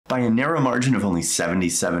By a narrow margin of only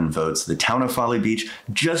 77 votes, the town of Folly Beach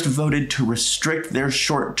just voted to restrict their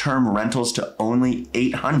short-term rentals to only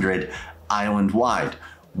 800 island-wide.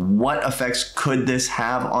 What effects could this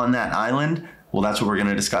have on that island? Well, that's what we're going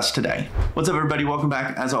to discuss today. What's up, everybody? Welcome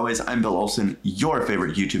back. As always, I'm Bill Olson, your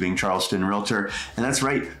favorite YouTubing Charleston realtor. And that's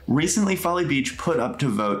right, recently Folly Beach put up to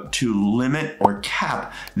vote to limit or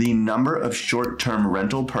cap the number of short-term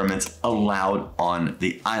rental permits allowed on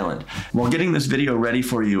the island. While getting this video ready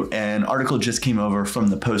for you, an article just came over from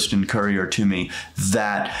the Post and Courier to me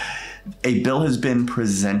that a bill has been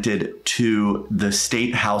presented to the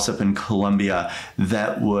state house up in Columbia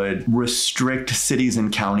that would restrict cities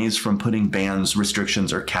and counties from putting bans,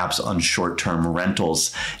 restrictions, or caps on short-term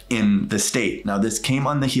rentals in the state. Now, this came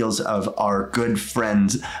on the heels of our good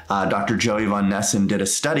friend, Dr. Joey Von Nessen, did a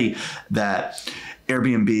study that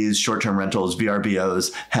AirBnBs, short-term rentals,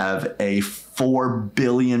 VRBOs have a $4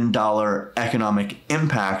 billion economic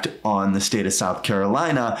impact on the state of South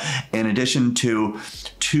Carolina, in addition to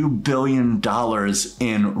 $2 billion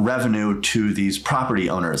in revenue to these property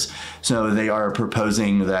owners. So they are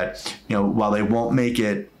proposing that, while they won't make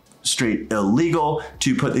it straight illegal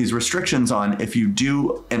to put these restrictions on, if you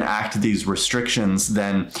do enact these restrictions,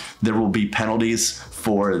 then there will be penalties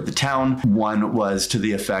for the town. One was to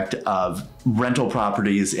the effect of rental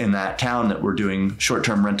properties in that town that were doing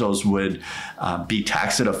short-term rentals would be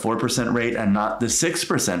taxed at a 4% rate and not the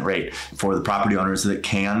 6% rate. For the property owners that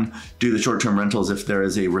can do the short-term rentals, if there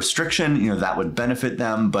is a restriction, that would benefit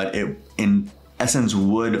them, but it in essence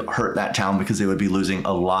would hurt that town because they would be losing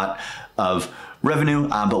a lot of revenue,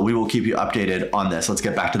 but we will keep you updated on this. Let's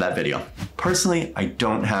get back to that video. Personally, I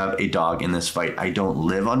don't have a dog in this fight. I don't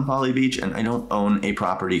live on Folly Beach and I don't own a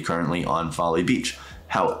property currently on Folly Beach.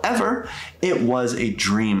 However, it was a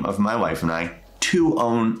dream of my wife and I to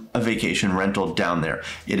own a vacation rental down there.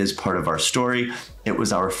 It is part of our story. It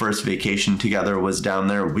was our first vacation together was down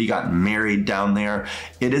there. We got married down there.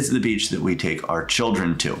 It is the beach that we take our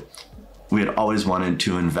children to. We had always wanted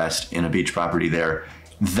to invest in a beach property there.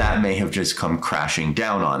 That may have just come crashing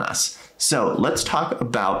down on us. So let's talk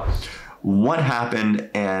about what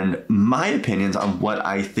happened and my opinions on what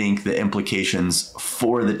I think the implications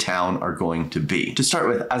for the town are going to be. To start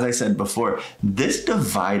with, as I said before, this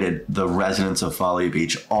divided the residents of Folly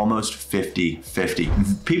Beach almost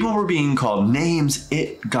 50-50. People were being called names.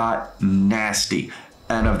 It got nasty.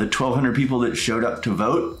 And of the 1,200 people that showed up to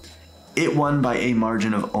vote, it won by a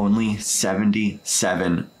margin of only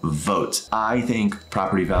 77 votes. I think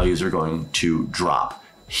property values are going to drop.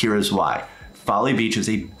 Here is why. Folly Beach is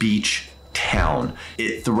a beach town.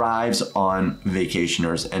 It thrives on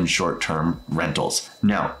vacationers and short-term rentals.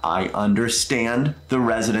 Now, I understand the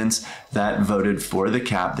residents that voted for the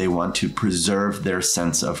cap. They want to preserve their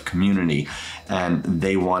sense of community and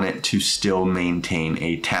they want it to still maintain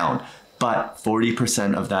a town. But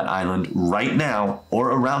 40% of that island right now,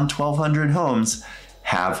 or around 1,200 homes,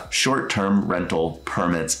 have short-term rental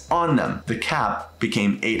permits on them. The cap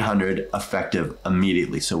became 800 effective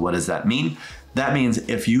immediately. So what does that mean? That means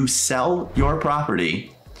if you sell your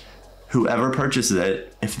property, whoever purchases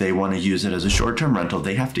it, if they want to use it as a short-term rental,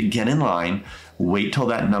 they have to get in line, wait till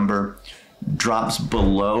that number drops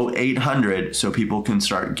below 800 so people can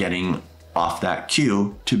start getting off that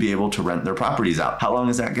queue to be able to rent their properties out. How long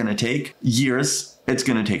is that going to take? Years. It's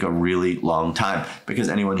going to take a really long time because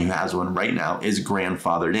anyone who has one right now is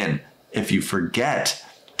grandfathered in. If you forget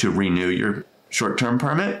to renew your short-term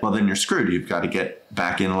permit, well, then you're screwed. You've got to get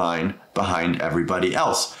back in line behind everybody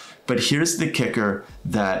else. But here's the kicker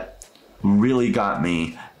that really got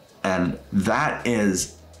me, and that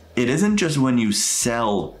is, it isn't just when you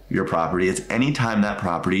sell your property, it's anytime that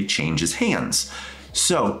property changes hands.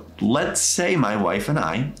 So let's say my wife and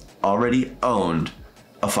I already owned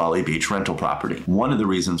a Folly Beach rental property. One of the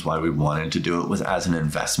reasons why we wanted to do it was as an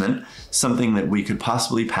investment, something that we could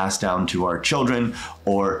possibly pass down to our children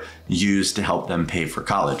or use to help them pay for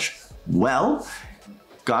college. Well,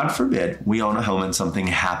 God forbid we own a home and something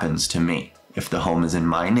happens to me. If the home is in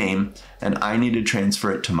my name and I need to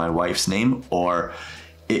transfer it to my wife's name or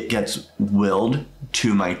it gets willed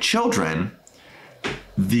to my children,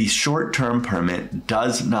 the short-term permit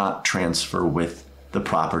does not transfer with the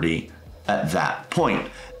property at that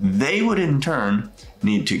point. They would in turn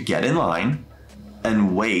need to get in line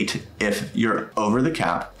and wait if you're over the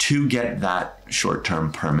cap to get that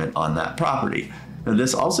short-term permit on that property. Now,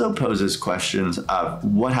 this also poses questions of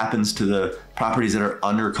what happens to the properties that are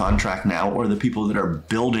under contract now or the people that are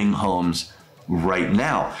building homes right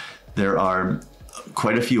now. There are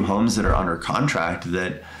quite a few homes that are under contract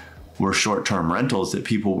that were short-term rentals that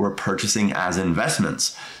people were purchasing as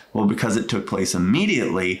investments. Well, because it took place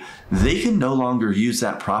immediately, they can no longer use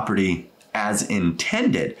that property as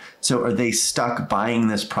intended. So are they stuck buying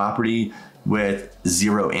this property with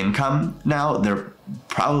zero income now? They're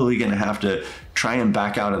probably going to have to try and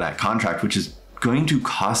back out of that contract, which is going to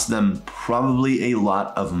cost them probably a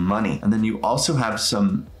lot of money. And then you also have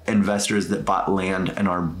some investors that bought land and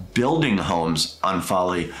are building homes on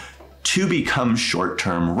Folly to become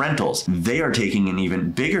short-term rentals. They are taking an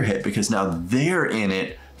even bigger hit because now they're in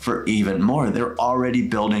it for even more. They're already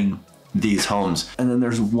building these homes. And then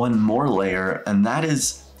there's one more layer, and that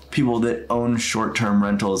is people that own short-term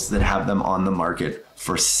rentals that have them on the market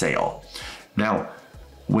for sale. Now,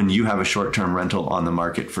 when you have a short-term rental on the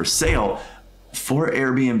market for sale, for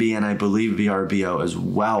Airbnb and I believe VRBO as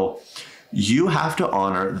well, you have to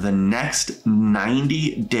honor the next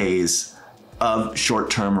 90 days of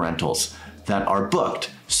short-term rentals that are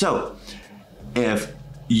booked. So if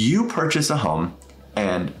you purchase a home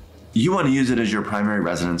and you want to use it as your primary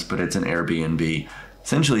residence, but it's an Airbnb,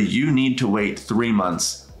 essentially you need to wait 3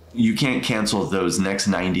 months. You can't cancel those next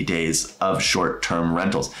 90 days of short-term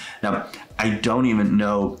rentals. Now, I don't even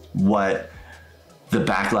know what the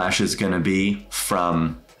backlash is going to be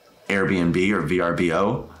from Airbnb or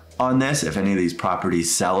VRBO on this. If any of these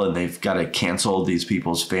properties sell and they've got to cancel these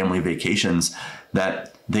people's family vacations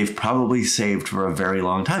that they've probably saved for a very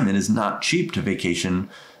long time. It is not cheap to vacation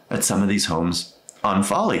at some of these homes on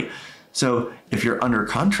Folly. So if you're under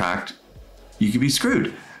contract, you could be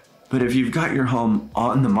screwed. But if you've got your home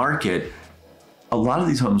on the market, a lot of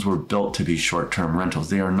these homes were built to be short-term rentals.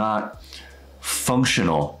 They are not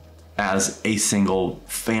functional as a single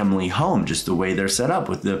family home, just the way they're set up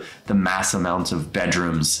with the mass amounts of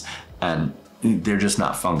bedrooms, and they're just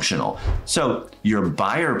not functional. So your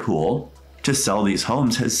buyer pool to sell these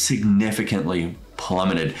homes has significantly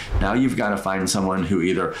plummeted. Now you've got to find someone who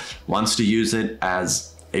either wants to use it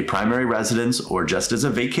as a primary residence or just as a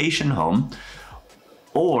vacation home,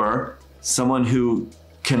 or someone who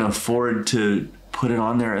can afford to put it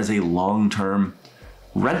on there as a long-term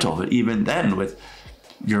rental. But even then, with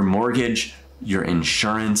your mortgage, your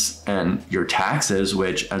insurance, and your taxes,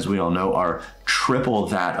 which as we all know are triple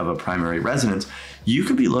that of a primary residence, you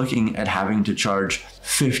could be looking at having to charge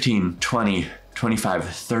 $15,000, $20,000,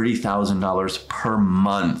 $25,000, $30,000 per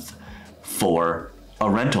month for a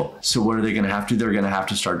rental. So what are they going to have to do? They're going to have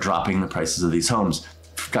to start dropping the prices of these homes.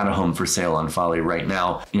 If you've got a home for sale on Folly right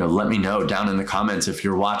now, let me know down in the comments if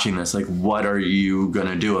you're watching this, like, what are you going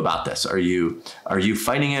to do about this? Are you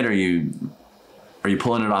fighting it? Are you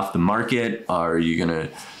pulling it off the market? Are you going to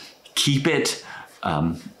keep it?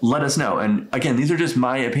 Let us know. And again, these are just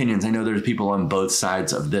my opinions. I know there's people on both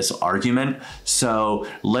sides of this argument. So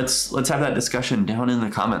let's have that discussion down in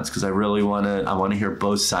the comments, because I really want to hear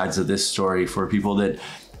both sides of this story for people that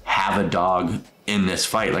have a dog in this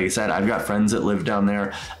fight. Like I said, I've got friends that live down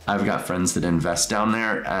there. I've got friends that invest down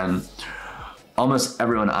there, and almost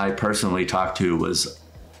everyone I personally talked to was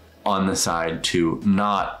on the side to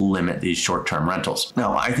not limit these short-term rentals.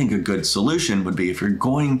 Now, I think a good solution would be, if you're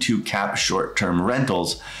going to cap short-term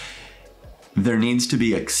rentals, there needs to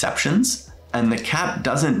be exceptions, and the cap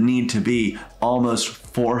doesn't need to be almost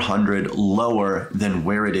 400 lower than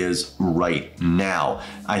where it is right now.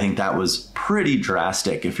 I think that was pretty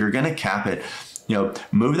drastic. If you're going to cap it,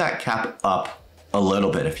 move that cap up a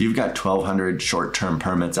little bit. If you've got 1,200 short-term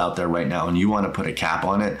permits out there right now and you want to put a cap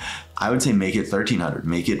on it, I would say make it 1,300,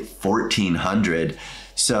 make it 1,400,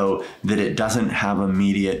 so that it doesn't have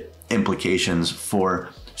immediate implications for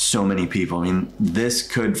so many people. I mean, this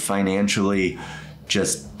could financially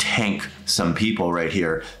just tank some people right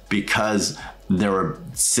here, because there were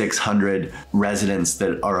 600 residents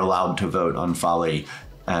that are allowed to vote on Folly,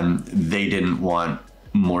 and they didn't want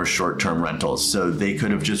more short-term rentals. So they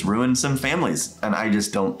could have just ruined some families. And I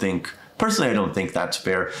just don't think, personally, I don't think that's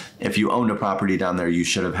fair. If you owned a property down there, you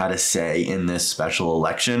should have had a say in this special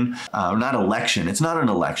election. Not election, it's not an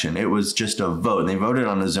election. It was just a vote. They voted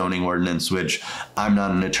on a zoning ordinance, which I'm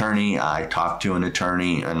not an attorney. I talked to an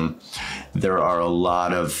attorney, and there are a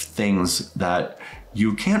lot of things that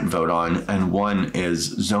you can't vote on. And one is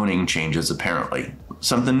zoning changes, apparently.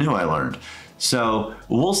 Something new I learned. So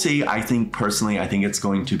we'll see. I think personally, I think it's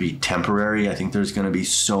going to be temporary. I think there's going to be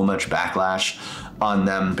so much backlash on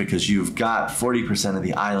them, because you've got 40% of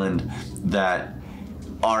the island that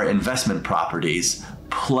are investment properties,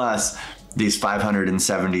 plus these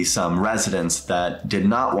 570 some residents that did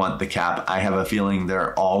not want the cap. I have a feeling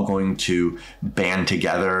they're all going to band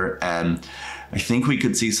together, and I think we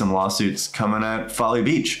could see some lawsuits coming at Folly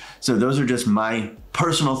Beach. So those are just my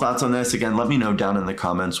personal thoughts on this. Again, let me know down in the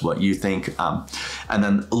comments what you think. And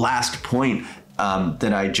then last point,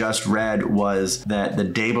 that I just read was that the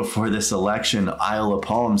day before this election, Isle of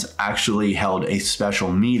Palms actually held a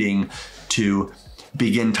special meeting to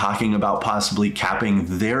begin talking about possibly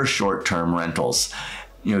capping their short-term rentals.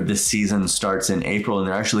 You know, this season starts in April, and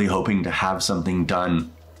they're actually hoping to have something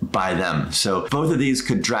done by them. So both of these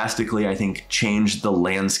could drastically, I think, change the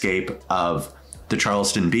landscape of the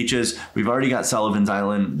Charleston beaches. We've already got Sullivan's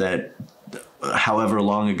Island that, however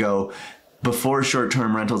long ago, before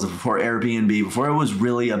short-term rentals, before Airbnb, before it was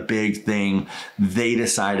really a big thing, they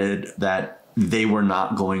decided that they were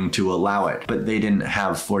not going to allow it, but they didn't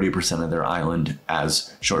have 40% of their island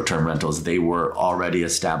as short-term rentals. They were already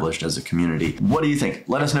established as a community. What do you think?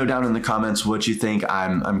 Let us know down in the comments what you think.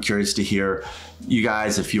 I'm curious to hear you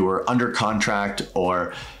guys, if you were under contract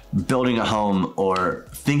or building a home or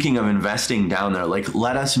thinking of investing down there, like,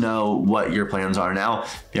 let us know what your plans are now.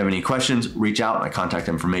 If you have any questions, reach out. My contact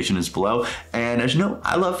information is below. And as you know,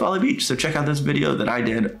 I love Folly Beach, so check out this video that I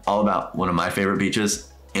did all about one of my favorite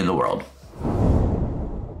beaches in the world.